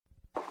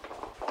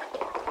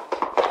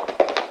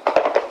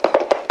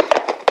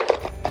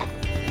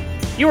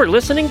You are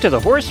listening to the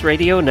Horse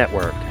Radio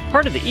Network,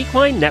 part of the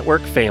Equine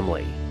Network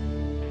family.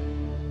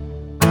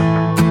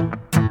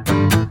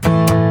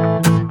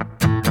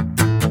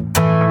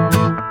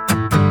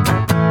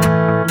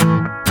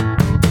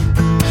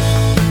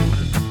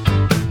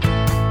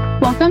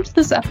 Welcome to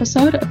this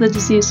episode of the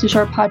Disease Du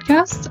Jour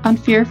podcast on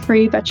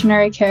fear-free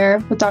veterinary care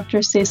with Dr.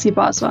 Stacie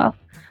Boswell.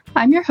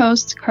 I'm your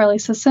host, Carly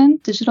Sisson,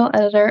 digital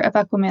editor of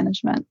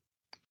Equimanagement.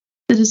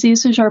 The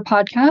Disease Du Jour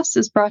podcast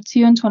is brought to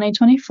you in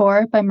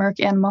 2024 by Merck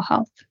Animal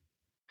Health.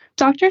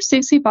 Dr.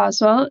 Stacie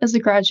Boswell is a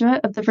graduate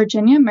of the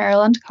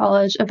Virginia-Maryland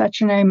College of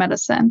Veterinary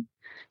Medicine.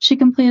 She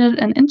completed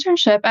an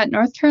internship at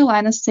North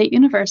Carolina State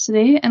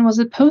University and was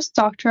a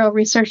postdoctoral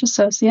research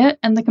associate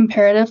in the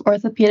Comparative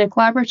Orthopedic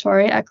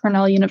Laboratory at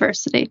Cornell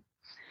University.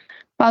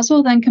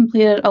 Boswell then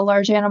completed a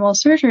large animal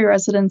surgery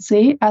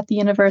residency at the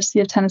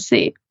University of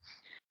Tennessee.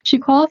 She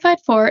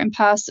qualified for and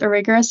passed a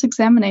rigorous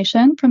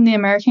examination from the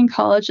American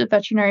College of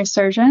Veterinary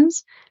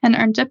Surgeons and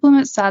earned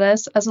diplomate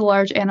status as a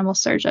large animal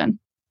surgeon.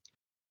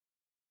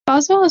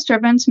 Boswell is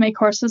driven to make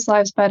horses'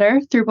 lives better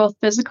through both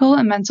physical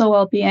and mental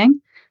well-being,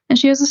 and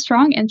she has a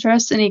strong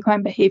interest in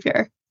equine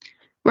behavior.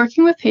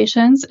 Working with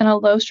patients in a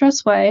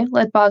low-stress way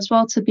led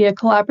Boswell to be a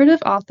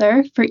collaborative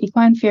author for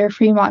equine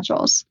fear-free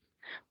modules.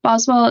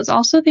 Boswell is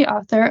also the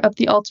author of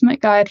The Ultimate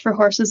Guide for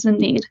Horses in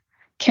Need,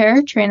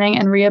 Care, Training,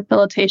 and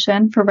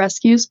Rehabilitation for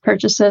Rescues,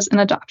 Purchases, and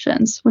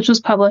Adoptions, which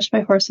was published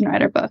by Horse and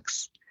Rider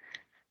Books.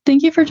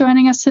 Thank you for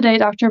joining us today,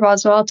 Dr.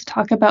 Boswell, to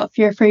talk about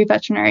fear-free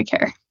veterinary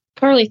care.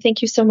 Carly,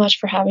 thank you so much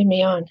for having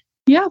me on.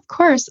 Yeah, of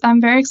course. I'm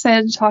very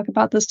excited to talk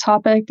about this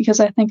topic because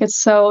I think it's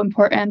so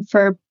important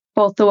for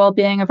both the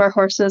well-being of our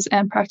horses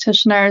and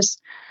practitioners.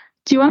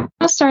 Do you want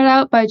to start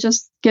out by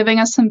just giving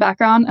us some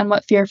background on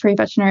what fear-free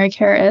veterinary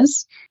care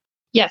is?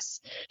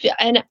 Yes.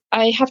 And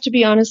I have to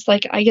be honest,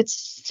 I get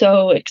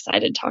so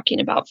excited talking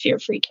about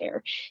fear-free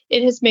care.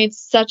 It has made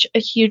such a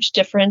huge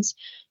difference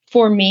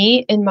for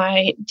me in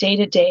my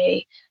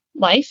day-to-day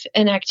life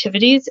and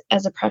activities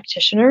as a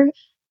practitioner.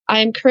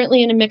 I'm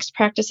currently in a mixed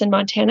practice in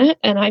Montana,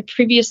 and I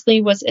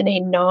previously was in a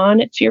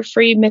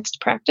non-fear-free mixed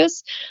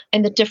practice,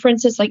 and the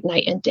difference is like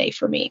night and day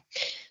for me.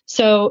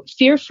 So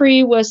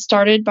fear-free was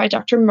started by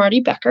Dr. Marty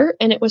Becker,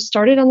 and it was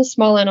started on the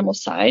small animal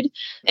side,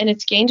 and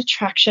it's gained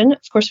traction.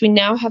 Of course, we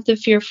now have the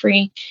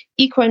fear-free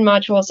equine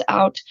modules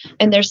out,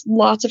 and there's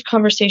lots of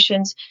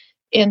conversations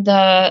in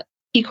the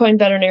equine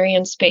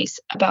veterinarian space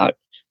about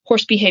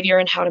horse behavior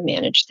and how to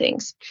manage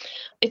things.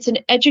 It's an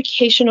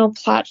educational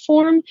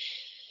platform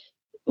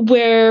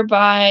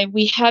whereby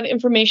we have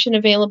information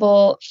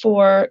available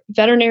for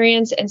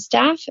veterinarians and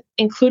staff,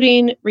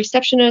 including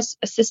receptionists,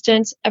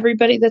 assistants,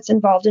 everybody that's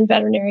involved in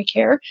veterinary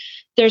care.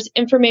 There's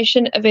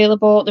information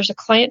available. There's a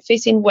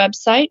client-facing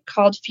website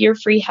called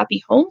Fear-Free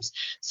Happy Homes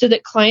so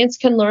that clients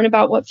can learn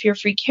about what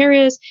fear-free care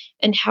is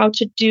and how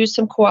to do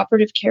some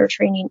cooperative care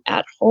training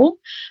at home.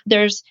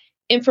 There's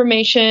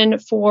information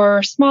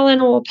for small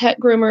animal pet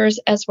groomers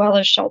as well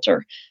as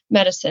shelter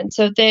medicine.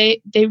 So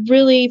they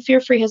really,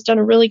 Fear-Free has done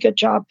a really good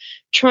job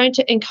trying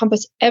to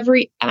encompass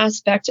every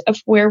aspect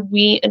of where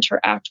we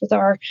interact with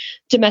our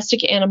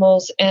domestic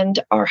animals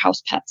and our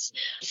house pets.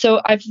 So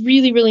I've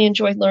really, really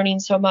enjoyed learning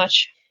so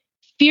much.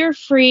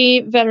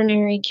 Fear-free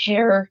veterinary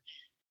care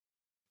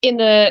in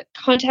the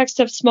context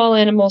of small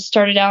animals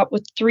started out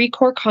with three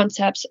core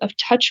concepts of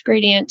touch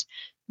gradient,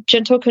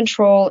 gentle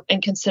control,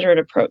 and considerate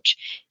approach.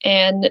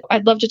 And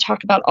I'd love to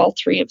talk about all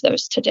three of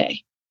those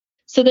today.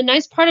 So the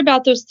nice part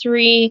about those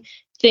three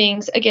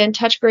things, again,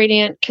 touch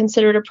gradient,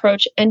 considerate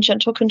approach, and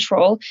gentle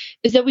control,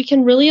 is that we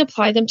can really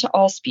apply them to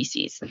all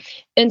species.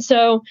 And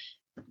so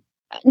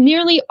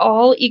nearly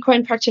all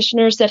equine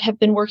practitioners that have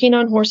been working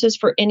on horses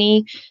for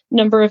any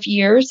number of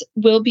years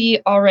will be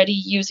already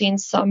using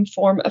some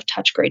form of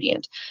touch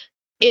gradient.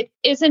 It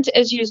isn't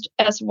as used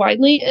as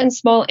widely in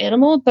small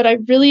animal, but I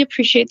really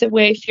appreciate the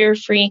way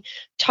Fear-Free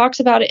talks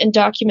about it and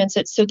documents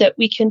it so that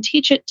we can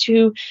teach it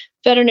to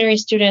veterinary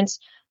students,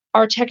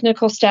 our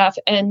technical staff,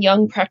 and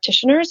young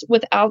practitioners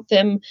without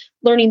them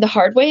learning the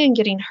hard way and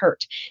getting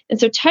hurt. And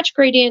so touch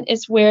gradient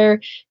is where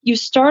you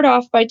start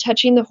off by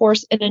touching the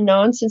horse in a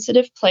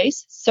non-sensitive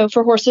place. So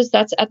for horses,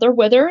 that's at their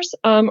withers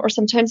or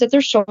sometimes at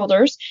their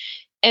shoulders.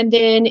 And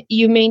then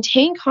you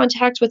maintain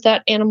contact with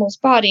that animal's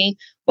body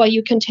while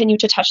you continue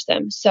to touch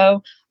them. So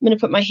I'm going to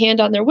put my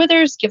hand on their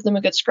withers, give them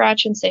a good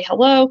scratch and say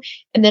hello.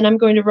 And then I'm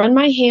going to run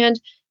my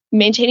hand,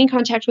 maintaining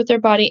contact with their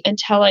body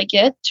until I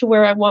get to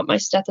where I want my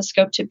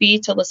stethoscope to be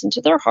to listen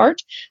to their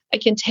heart. I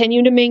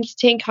continue to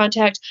maintain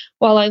contact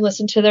while I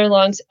listen to their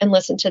lungs and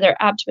listen to their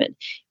abdomen.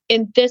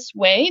 In this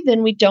way,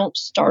 then we don't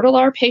startle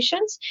our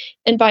patients.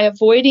 And by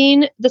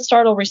avoiding the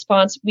startle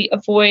response, we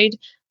avoid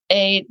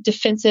a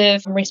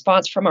defensive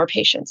response from our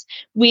patients.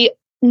 We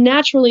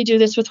naturally do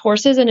this with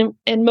horses,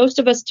 and most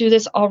of us do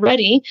this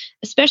already,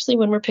 especially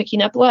when we're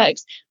picking up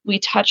legs. We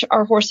touch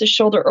our horse's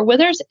shoulder or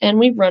withers, and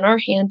we run our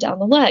hand down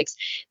the legs.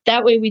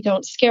 That way we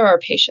don't scare our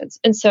patients.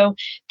 And so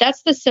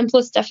that's the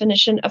simplest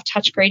definition of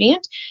touch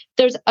gradient.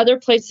 There's other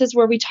places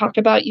where we talk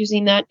about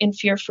using that in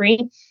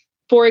Fear-Free.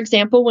 For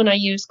example, when I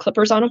use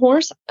clippers on a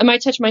horse, I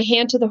might touch my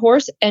hand to the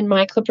horse and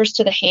my clippers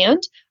to the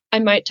hand. I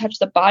might touch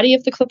the body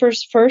of the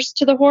clippers first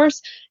to the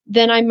horse.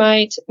 Then I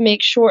might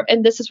make sure,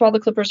 and this is while the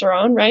clippers are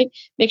on, right?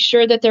 Make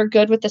sure that they're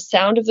good with the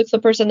sound of the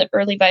clippers and the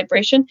early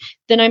vibration.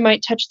 Then I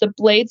might touch the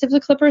blades of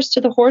the clippers to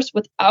the horse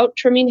without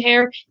trimming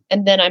hair.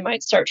 And then I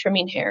might start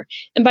trimming hair.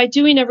 And by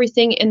doing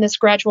everything in this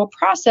gradual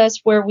process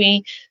where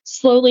we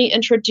slowly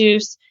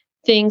introduce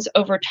things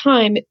over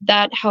time,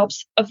 that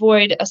helps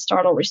avoid a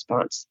startle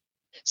response.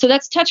 So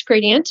that's touch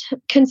gradient.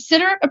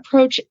 Considerate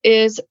approach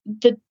is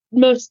the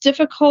most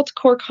difficult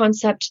core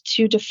concept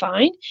to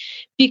define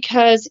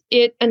because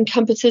it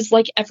encompasses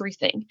like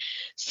everything.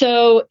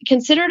 So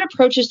considerate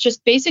approach is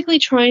just basically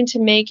trying to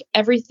make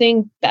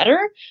everything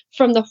better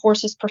from the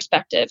horse's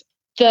perspective.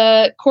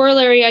 The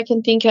corollary I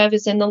can think of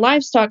is in the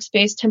livestock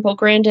space. Temple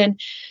Grandin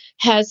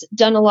has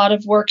done a lot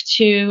of work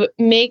to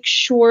make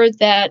sure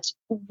that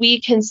we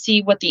can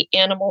see what the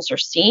animals are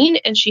seeing,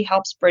 and she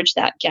helps bridge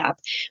that gap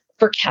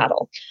for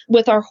cattle.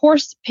 With our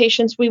horse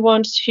patients, we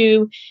want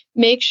to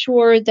make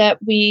sure that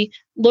we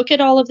look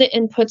at all of the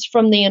inputs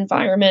from the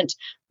environment,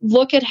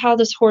 look at how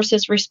this horse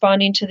is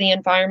responding to the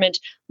environment,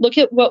 look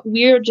at what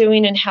we're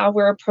doing and how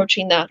we're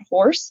approaching that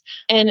horse.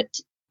 And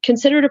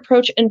considered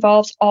approach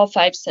involves all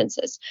 5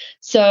 senses.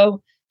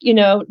 So,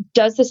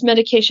 does this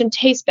medication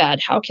taste bad?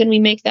 How can we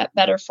make that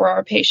better for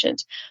our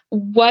patient?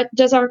 What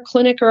does our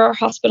clinic or our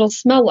hospital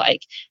smell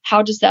like?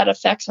 How does that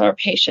affect our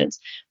patients?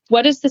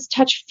 What does this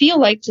touch feel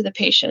like to the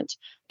patient?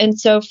 And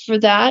so for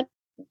that,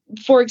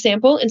 for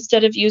example,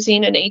 instead of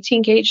using an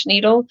 18 gauge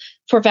needle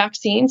for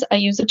vaccines, I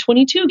use a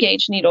 22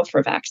 gauge needle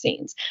for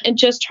vaccines, and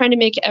just trying to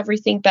make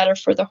everything better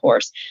for the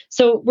horse.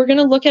 So we're going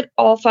to look at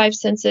all 5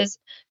 senses,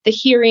 the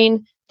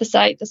hearing, the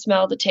sight, the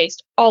smell, the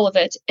taste, all of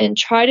it, and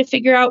try to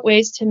figure out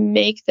ways to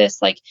make this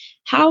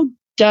how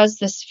does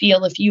this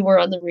feel if you were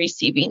on the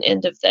receiving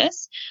end of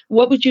this?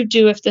 What would you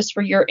do if this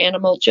were your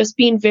animal? Just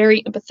being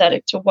very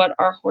empathetic to what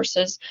our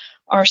horses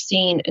are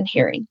seeing and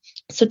hearing.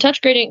 So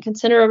touch gradient,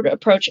 considerate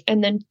approach,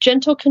 and then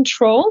gentle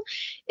control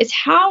is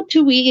how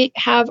do we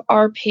have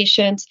our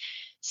patients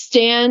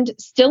stand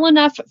still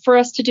enough for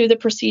us to do the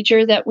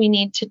procedure that we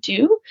need to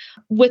do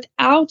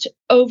without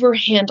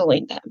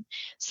overhandling them.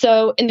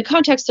 So in the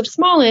context of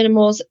small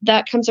animals,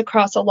 that comes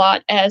across a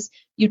lot as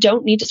you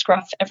don't need to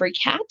scruff every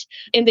cat.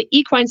 In the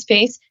equine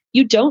space,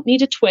 you don't need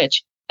to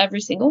twitch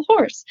every single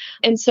horse.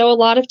 And so a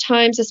lot of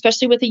times,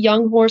 especially with a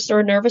young horse or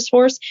a nervous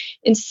horse,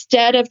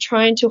 instead of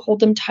trying to hold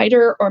them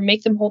tighter or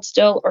make them hold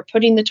still or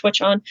putting the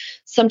twitch on,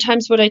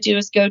 sometimes what I do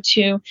is go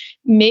to,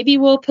 maybe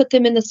we'll put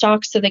them in the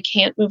stock so they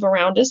can't move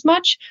around as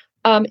much.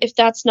 If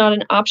that's not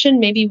an option,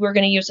 maybe we're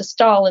going to use a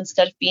stall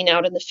instead of being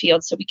out in the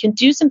field. So we can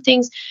do some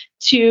things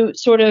to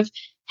sort of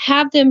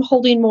have them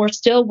holding more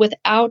still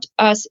without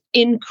us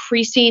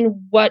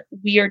increasing what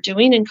we are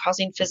doing and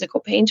causing physical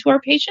pain to our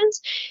patients.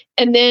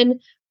 And then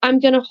I'm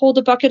going to hold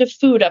a bucket of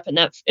food up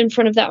in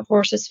front of that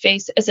horse's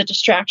face as a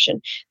distraction.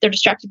 They're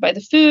distracted by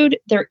the food,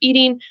 they're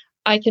eating.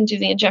 I can do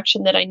the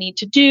injection that I need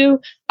to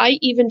do. I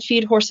even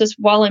feed horses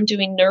while I'm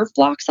doing nerve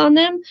blocks on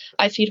them.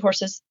 I feed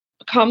horses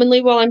commonly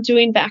while I'm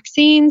doing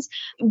vaccines.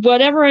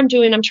 Whatever I'm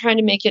doing, I'm trying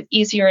to make it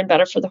easier and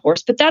better for the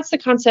horse. But that's the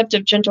concept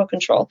of gentle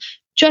control.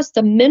 Just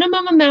the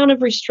minimum amount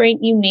of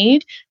restraint you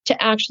need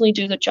to actually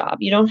do the job.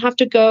 You don't have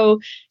to go,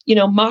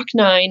 Mach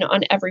 9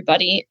 on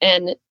everybody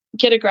and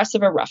get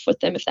aggressive or rough with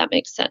them, if that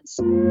makes sense.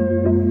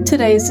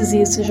 Today's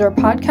Disease Du Jour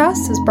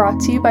podcast is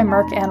brought to you by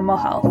Merck Animal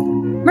Health.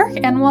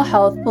 Merck Animal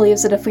Health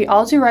believes that if we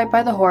all do right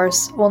by the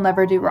horse, we'll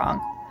never do wrong.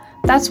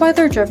 That's why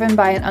they're driven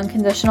by an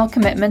unconditional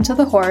commitment to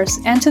the horse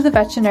and to the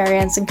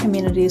veterinarians and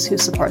communities who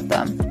support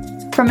them.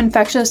 From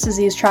infectious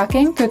disease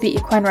tracking through the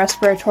Equine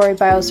Respiratory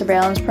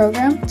Biosurveillance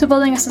Program, to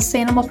building a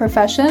sustainable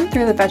profession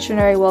through the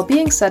Veterinary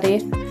Wellbeing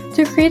Study,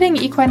 to creating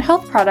equine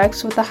health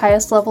products with the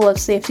highest level of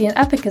safety and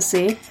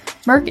efficacy,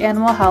 Merck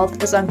Animal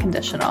Health is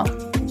unconditional.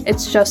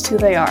 It's just who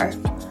they are.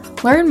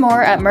 Learn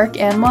more at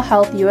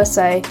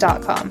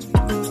merckanimalhealthusa.com.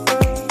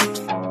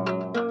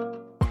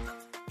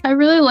 I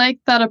really like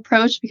that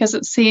approach because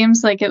it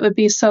seems like it would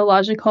be so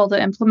logical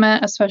to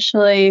implement,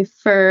 especially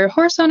for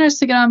horse owners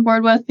to get on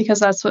board with, because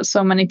that's what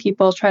so many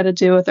people try to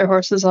do with their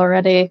horses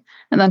already.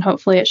 And then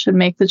hopefully it should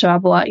make the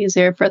job a lot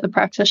easier for the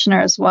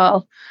practitioner as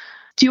well.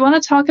 Do you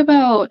want to talk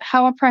about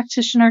how a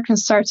practitioner can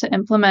start to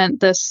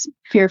implement this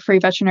fear-free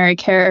veterinary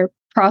care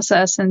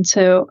process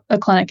into a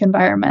clinic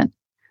environment?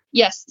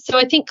 Yes. So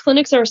I think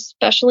clinics are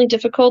especially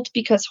difficult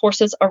because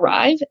horses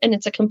arrive and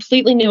it's a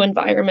completely new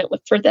environment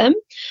for them.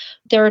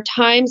 There are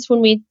times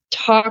when we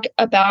talk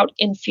about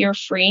in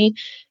fear-free,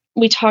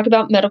 we talk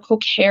about medical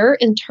care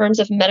in terms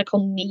of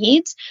medical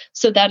needs.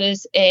 So that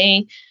is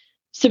a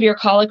severe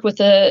colic with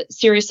a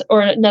serious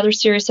or another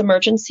serious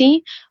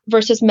emergency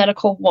versus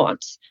medical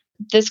wants.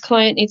 This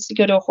client needs to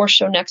go to a horse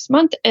show next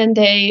month and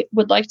they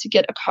would like to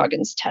get a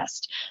Coggins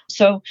test.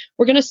 So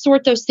we're going to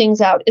sort those things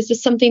out. Is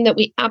this something that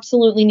we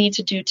absolutely need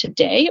to do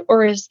today?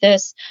 Or is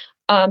this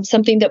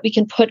something that we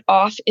can put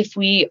off if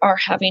we are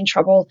having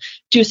trouble,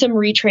 do some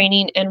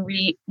retraining and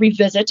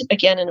revisit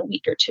again in a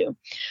week or two.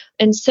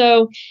 And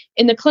so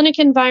in the clinic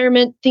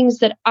environment, things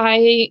that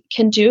I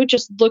can do,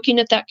 just looking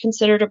at that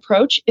considered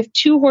approach, if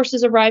two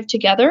horses arrive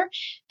together,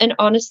 and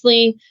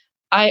honestly,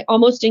 I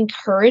almost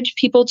encourage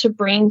people to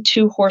bring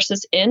two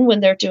horses in when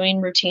they're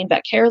doing routine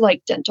vet care,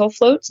 like dental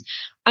floats.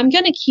 I'm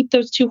going to keep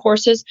those two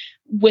horses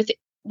with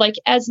like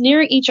as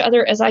near each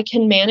other as I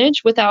can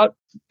manage without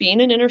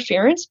being an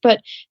interference, but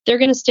they're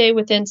going to stay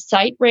within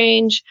sight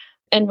range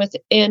and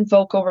within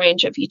vocal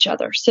range of each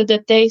other so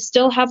that they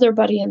still have their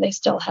buddy and they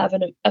still have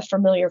a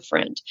familiar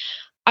friend.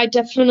 I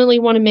definitely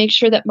want to make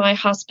sure that my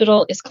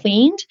hospital is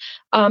cleaned,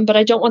 but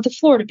I don't want the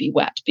floor to be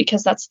wet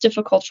because that's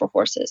difficult for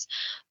horses.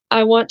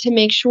 I want to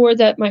make sure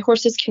that my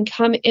horses can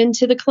come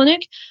into the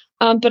clinic,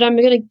 but I'm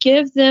going to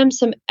give them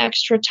some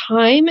extra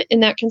time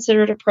in that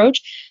considered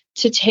approach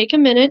to take a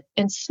minute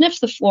and sniff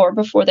the floor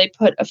before they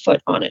put a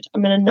foot on it.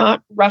 I'm going to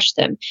not rush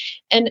them.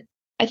 And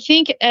I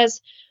think as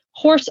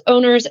horse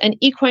owners and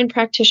equine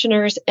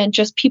practitioners and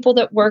just people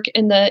that work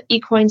in the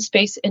equine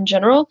space in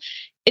general,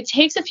 it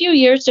takes a few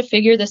years to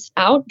figure this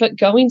out, but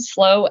going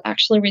slow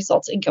actually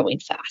results in going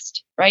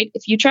fast, right?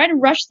 If you try to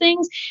rush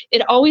things,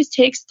 it always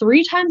takes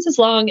 3 times as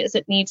long as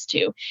it needs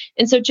to.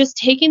 And so just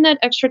taking that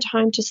extra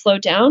time to slow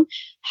down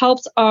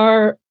helps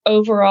our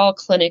overall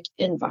clinic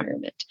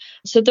environment.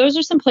 So those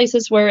are some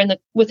places where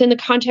within the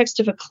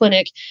context of a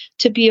clinic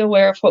to be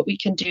aware of what we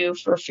can do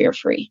for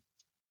fear-free.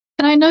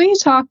 And I know you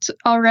talked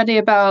already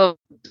about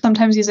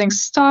sometimes using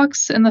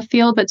stocks in the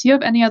field, but do you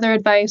have any other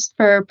advice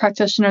for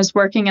practitioners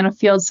working in a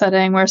field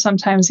setting where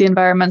sometimes the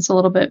environment's a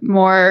little bit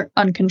more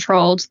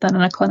uncontrolled than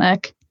in a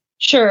clinic?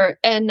 Sure.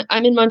 And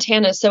I'm in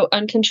Montana, so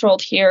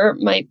uncontrolled here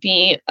might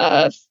be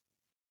a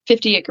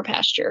 50-acre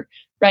pasture,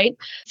 right?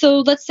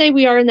 So let's say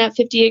we are in that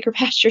 50-acre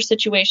pasture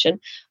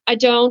situation. I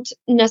don't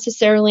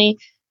necessarily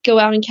go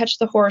out and catch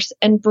the horse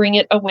and bring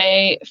it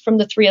away from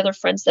the 3 other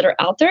friends that are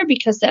out there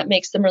because that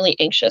makes them really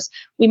anxious.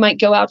 We might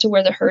go out to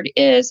where the herd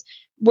is,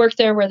 work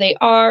there where they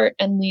are,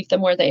 and leave them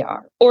where they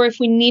are. Or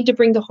if we need to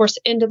bring the horse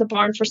into the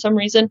barn for some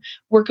reason,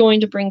 we're going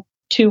to bring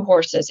 2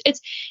 horses.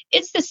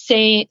 It's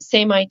the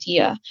same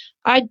idea.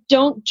 I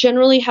don't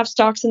generally have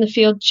stocks in the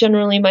field.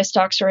 Generally, my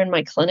stocks are in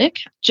my clinic,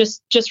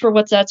 just for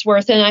what that's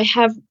worth. And I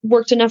have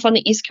worked enough on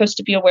the East Coast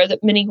to be aware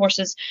that many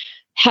horses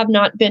have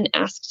not been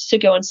asked to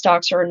go in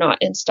stocks or are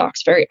not in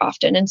stocks very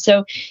often. And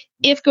so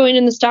if going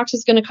in the stocks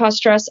is going to cause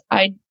stress,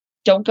 I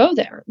don't go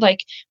there.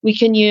 Like we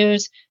can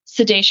use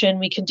sedation,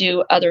 we can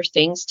do other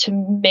things to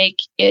make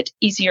it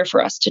easier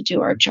for us to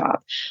do our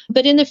job.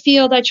 But in the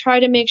field, I try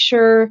to make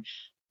sure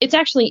it's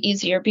actually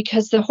easier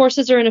because the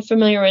horses are in a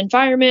familiar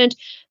environment.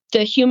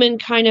 The human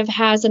kind of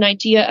has an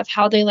idea of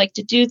how they like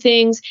to do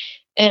things.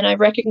 And I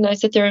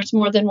recognize that there's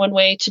more than one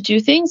way to do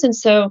things. And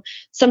so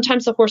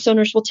sometimes the horse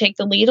owners will take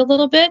the lead a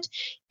little bit.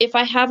 If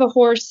I have a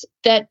horse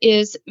that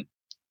is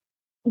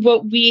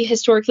what we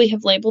historically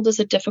have labeled as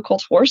a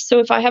difficult horse. So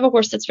if I have a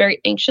horse that's very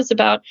anxious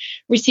about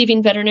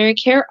receiving veterinary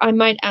care, I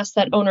might ask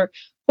that owner,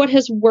 what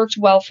has worked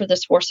well for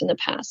this horse in the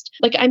past?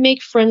 Like I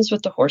make friends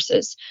with the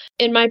horses.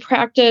 In my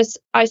practice,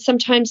 I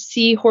sometimes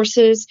see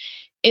horses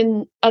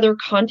in other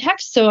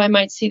contexts. So I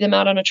might see them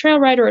out on a trail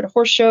ride or at a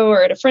horse show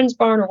or at a friend's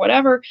barn or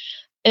whatever.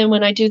 And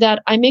when I do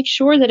that, I make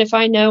sure that if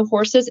I know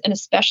horses and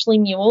especially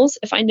mules,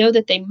 if I know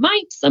that they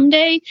might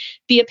someday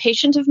be a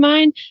patient of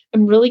mine,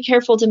 I'm really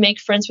careful to make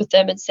friends with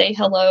them and say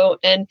hello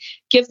and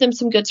give them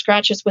some good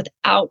scratches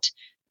without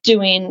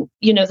doing,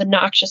 the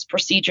noxious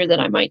procedure that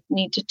I might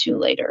need to do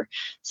later.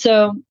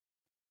 So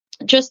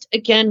just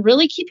again,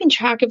 really keeping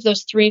track of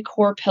those 3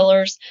 core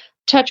pillars,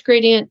 touch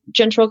gradient,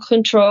 gentle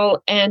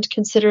control, and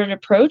considerate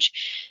approach.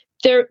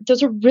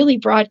 Those are really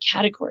broad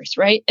categories,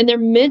 right? And they're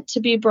meant to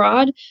be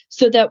broad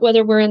so that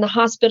whether we're in the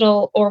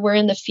hospital or we're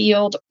in the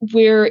field,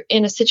 we're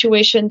in a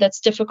situation that's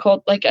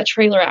difficult, like a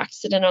trailer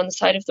accident on the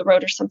side of the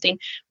road or something,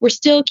 we're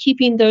still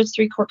keeping those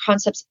 3 core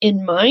concepts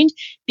in mind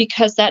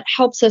because that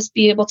helps us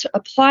be able to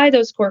apply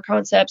those core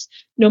concepts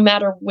no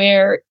matter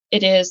where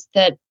it is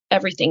that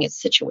everything is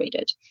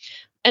situated.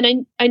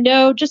 And I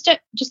know just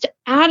to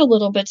add a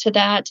little bit to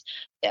that,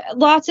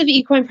 lots of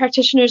equine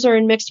practitioners are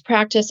in mixed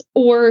practice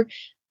or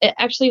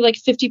actually like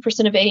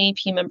 50% of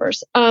AAP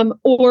members.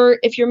 Or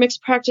if your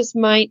mixed practice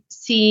might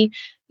see,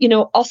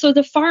 also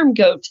the farm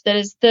goat that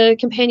is the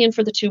companion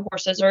for the 2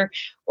 horses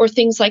or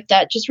things like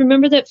that. Just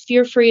remember that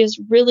fear-free is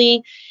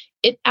really,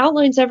 it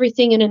outlines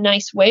everything in a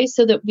nice way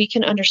so that we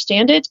can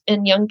understand it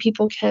and young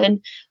people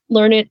can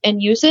learn it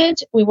and use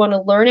it. We want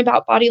to learn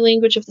about body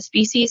language of the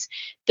species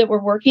that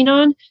we're working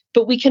on,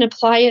 but we can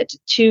apply it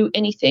to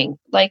anything.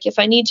 Like if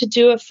I need to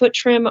do a foot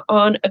trim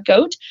on a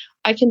goat,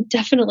 I can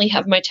definitely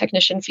have my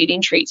technician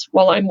feeding treats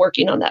while I'm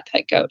working on that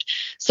pet goat.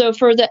 So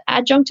for the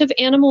adjunctive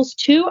animals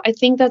too, I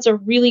think that's a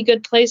really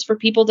good place for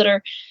people that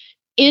are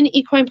in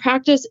equine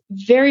practice,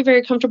 very,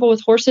 very comfortable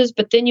with horses,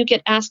 but then you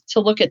get asked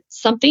to look at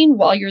something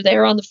while you're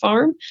there on the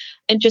farm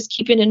and just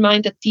keeping in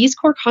mind that these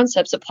core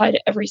concepts apply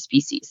to every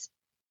species.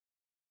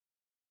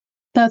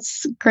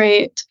 That's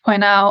great to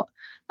point out.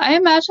 I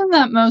imagine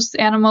that most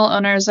animal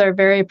owners are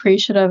very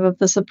appreciative of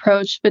this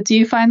approach, but do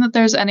you find that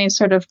there's any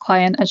sort of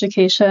client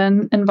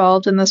education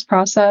involved in this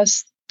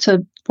process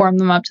to warm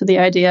them up to the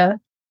idea?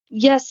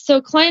 Yes,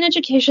 so client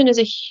education is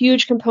a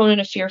huge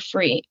component of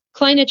fear-free.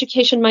 Client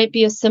education might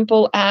be as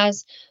simple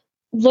as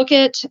look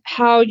at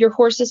how your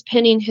horse is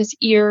pinning his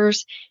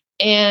ears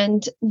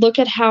and look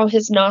at how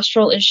his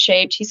nostril is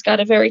shaped. He's got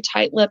a very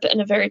tight lip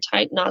and a very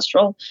tight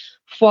nostril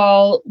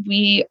while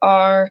we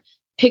are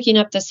picking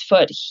up this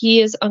foot. He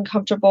is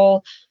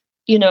uncomfortable,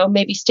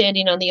 maybe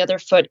standing on the other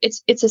foot.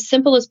 It's as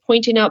simple as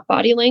pointing out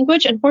body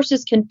language, and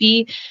horses can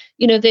be,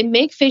 they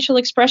make facial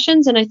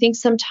expressions. And I think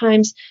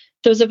sometimes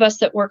those of us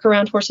that work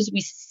around horses,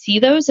 we see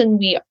those and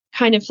we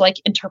kind of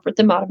like interpret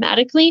them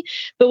automatically.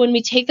 But when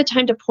we take the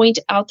time to point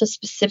out the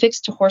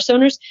specifics to horse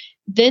owners,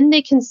 then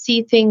they can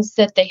see things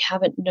that they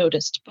haven't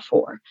noticed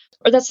before.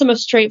 Or that's the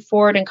most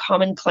straightforward and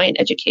common client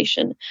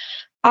education.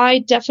 I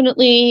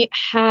definitely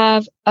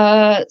have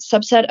a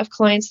subset of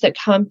clients that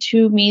come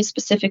to me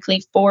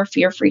specifically for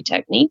fear-free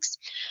techniques.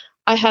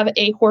 I have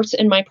a horse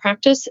in my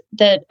practice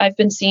that I've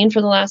been seeing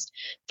for the last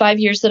 5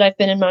 years that I've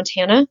been in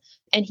Montana.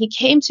 And he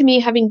came to me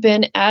having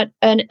been at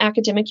an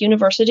academic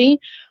university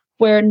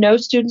where no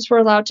students were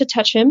allowed to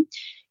touch him.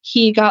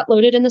 He got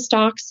loaded in the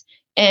stocks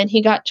and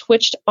he got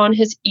twitched on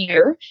his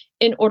ear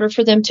in order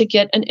for them to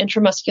get an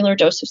intramuscular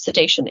dose of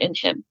sedation in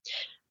him.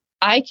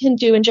 I can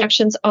do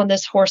injections on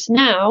this horse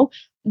now.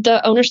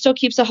 The owner still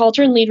keeps a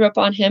halter and lead rope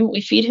on him.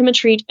 We feed him a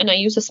treat and I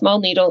use a small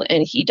needle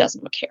and he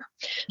doesn't care.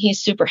 He's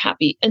super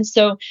happy. And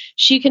so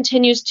she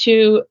continues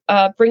to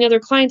bring other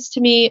clients to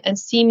me and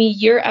see me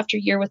year after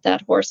year with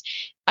that horse.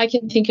 I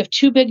can think of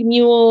 2 big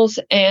mules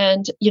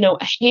and,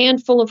 a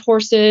handful of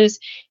horses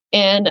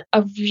and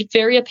a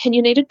very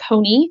opinionated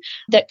pony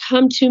that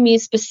come to me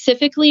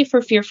specifically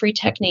for fear-free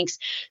techniques.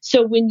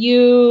 So when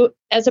you,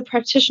 as a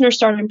practitioner,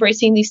 start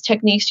embracing these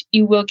techniques,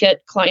 you will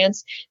get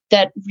clients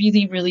that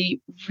really,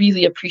 really,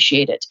 really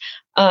appreciate it.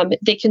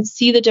 They can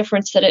see the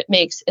difference that it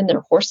makes in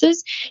their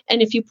horses.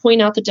 And if you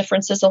point out the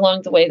differences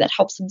along the way, that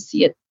helps them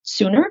see it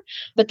sooner.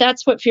 But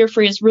that's what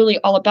fear-free is really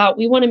all about.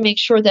 We want to make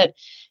sure that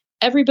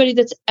everybody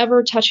that's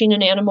ever touching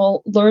an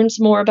animal learns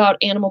more about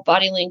animal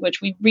body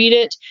language. We read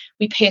it,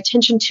 we pay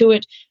attention to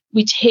it,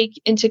 we take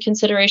into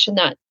consideration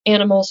that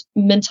animal's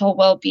mental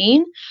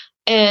well-being.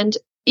 And,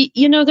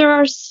 there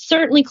are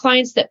certainly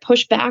clients that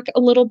push back a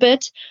little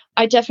bit.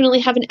 I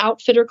definitely have an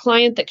outfitter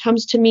client that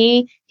comes to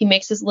me. He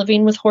makes his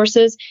living with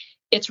horses.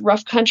 It's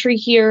rough country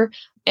here.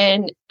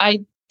 And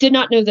I did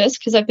not know this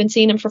because I've been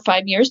seeing him for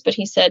 5 years, but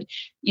he said,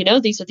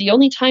 these are the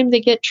only time they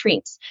get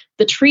treats.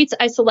 The treats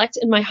I select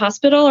in my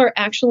hospital are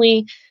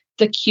actually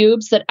the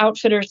cubes that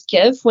outfitters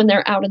give when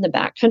they're out in the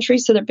backcountry.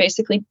 So they're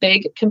basically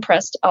big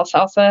compressed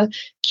alfalfa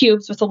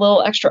cubes with a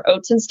little extra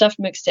oats and stuff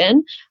mixed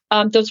in.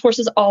 Those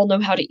horses all know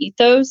how to eat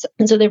those.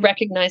 And so they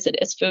recognize it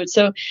as food.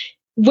 So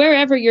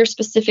wherever your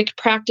specific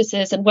practice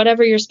is and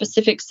whatever your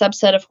specific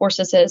subset of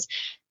horses is,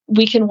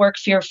 we can work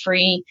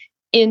fear-free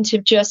into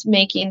just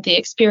making the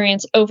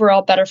experience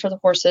overall better for the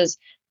horses,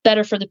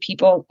 better for the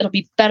people. It'll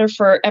be better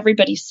for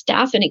everybody's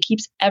staff, and it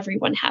keeps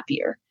everyone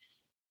happier.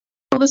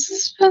 Well, this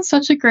has been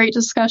such a great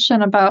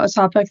discussion about a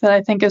topic that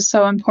I think is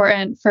so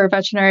important for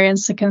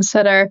veterinarians to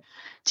consider.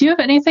 Do you have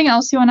anything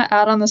else you want to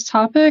add on this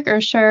topic or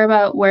share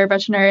about where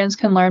veterinarians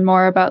can learn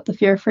more about the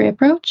fear-free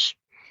approach?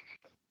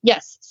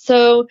 Yes.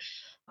 So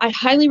I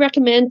highly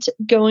recommend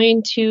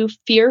going to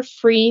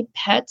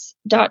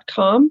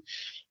fearfreepets.com.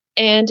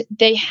 And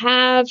they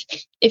have,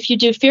 if you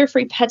do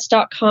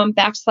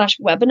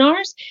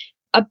fearfreepets.com/webinars,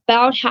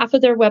 about half of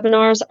their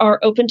webinars are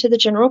open to the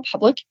general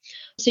public.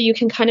 So you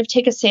can kind of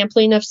take a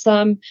sampling of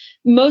some.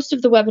 Most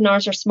of the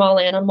webinars are small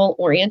animal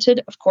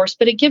oriented, of course,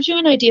 but it gives you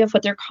an idea of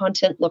what their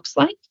content looks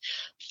like.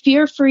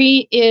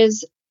 Fear-free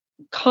is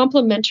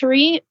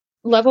complementary.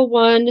 Level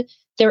 1,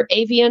 their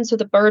avian, so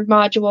the bird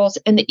modules,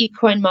 and the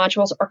equine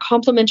modules are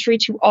complementary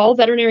to all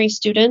veterinary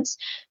students,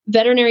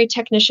 veterinary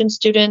technician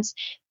students,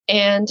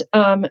 and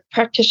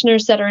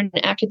practitioners that are in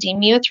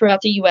academia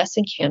throughout the US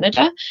and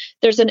Canada.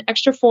 There's an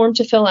extra form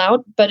to fill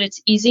out, but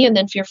it's easy, and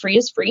then fear-free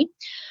is free.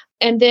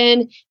 And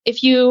then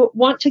if you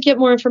want to get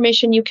more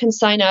information, you can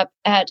sign up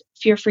at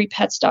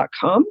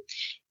fearfreepets.com.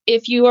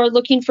 If you are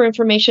looking for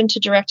information to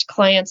direct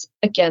clients,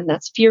 again,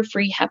 that's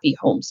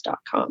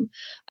fearfreehappyhomes.com.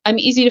 I'm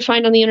easy to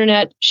find on the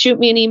internet. Shoot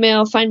me an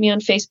email, find me on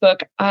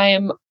Facebook. I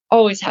am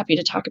always happy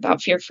to talk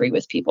about fear-free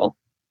with people.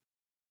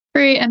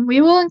 Great, and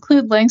we will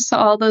include links to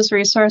all those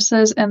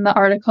resources in the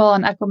article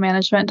on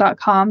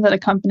equimanagement.com that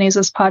accompanies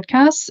this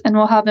podcast, and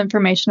we'll have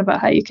information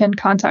about how you can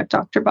contact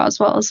Dr.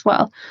 Boswell as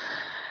well.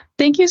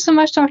 Thank you so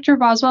much, Dr.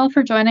 Boswell,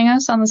 for joining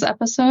us on this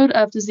episode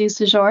of Disease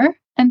du Jour,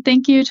 and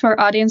thank you to our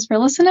audience for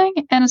listening,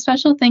 and a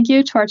special thank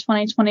you to our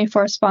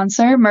 2024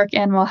 sponsor, Merck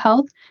Animal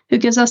Health, who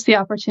gives us the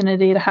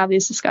opportunity to have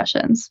these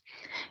discussions.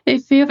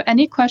 If you have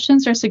any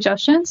questions or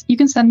suggestions, you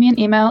can send me an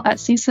email at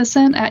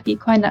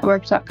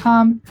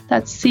csisson@equinenetwork.com.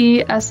 That's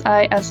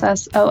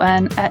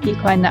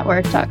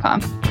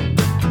CSISSON@equinenetwork.com.